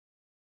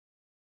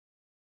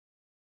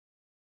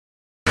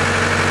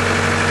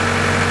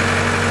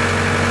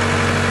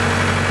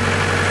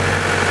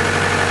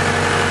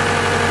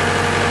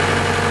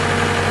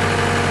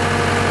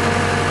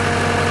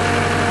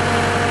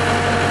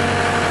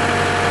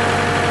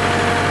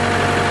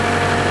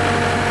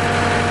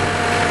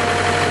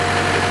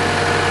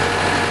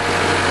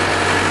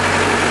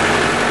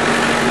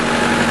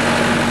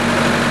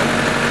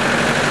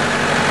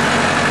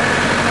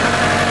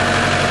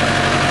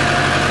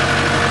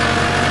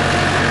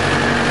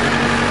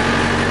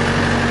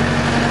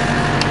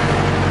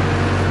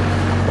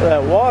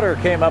water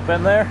came up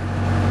in there.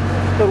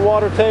 Good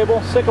water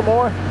table,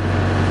 sycamore.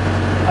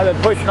 I've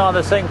been pushing on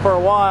this thing for a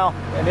while,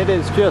 and it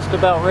is just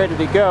about ready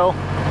to go.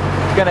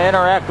 It's going to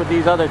interact with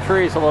these other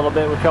trees a little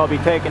bit, which I'll be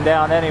taking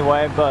down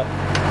anyway, but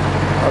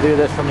I'll do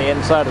this from the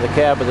inside of the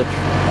cab of the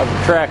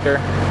tractor.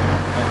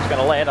 And it's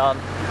going to land on,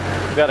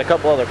 we've got a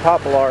couple other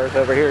poplars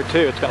over here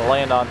too, it's going to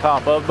land on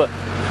top of, but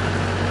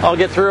I'll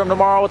get through them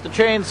tomorrow with the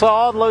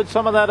chainsaw and load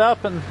some of that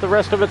up, and the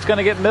rest of it's going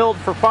to get milled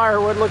for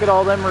firewood. Look at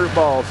all them root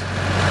balls.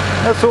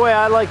 That's the way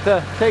I like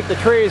to take the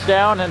trees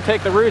down and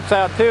take the roots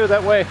out too.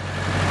 That way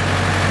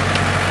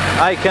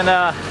I can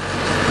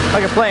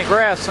plant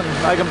grass and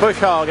I can bush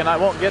hog, and I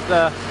won't get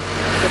that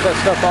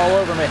stuff all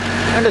over me.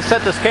 I'm going to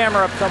set this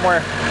camera up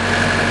somewhere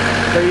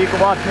so you can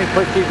watch me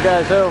push these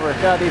guys over.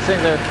 God, these things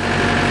are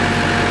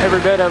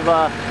every bit of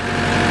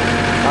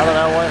I don't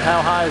know, how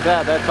high is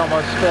that? That's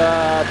almost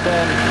 10,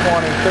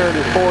 20,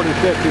 30, 40,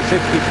 50,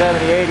 60,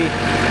 70, 80,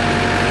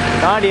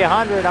 90,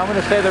 100. I'm going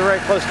to say they're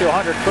right close to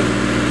 100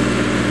 foot.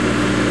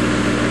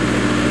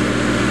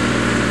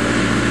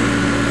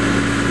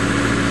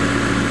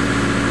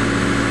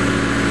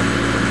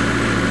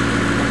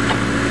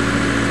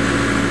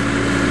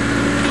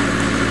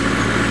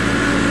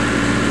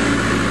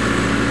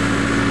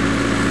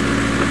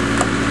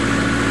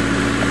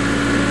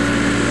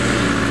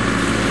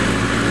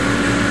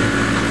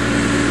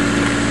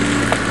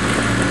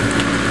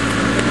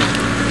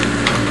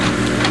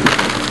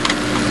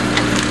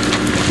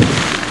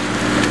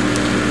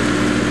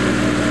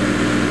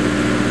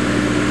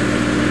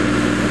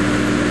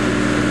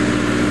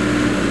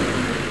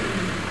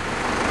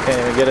 Can't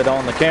even get it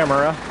on the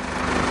camera.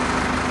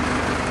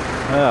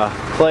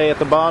 Clay at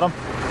the bottom.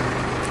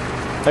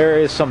 There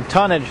is some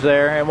tonnage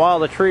there, and while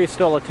the tree's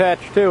still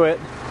attached to it,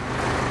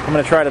 I'm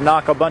going to try to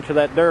knock a bunch of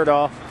that dirt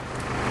off.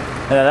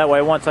 And that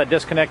way, once I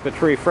disconnect the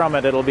tree from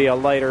it, it'll be a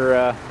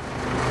lighter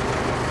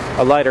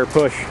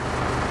push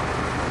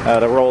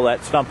to roll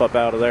that stump up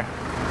out of there.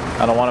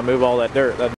 I don't want to move all that dirt.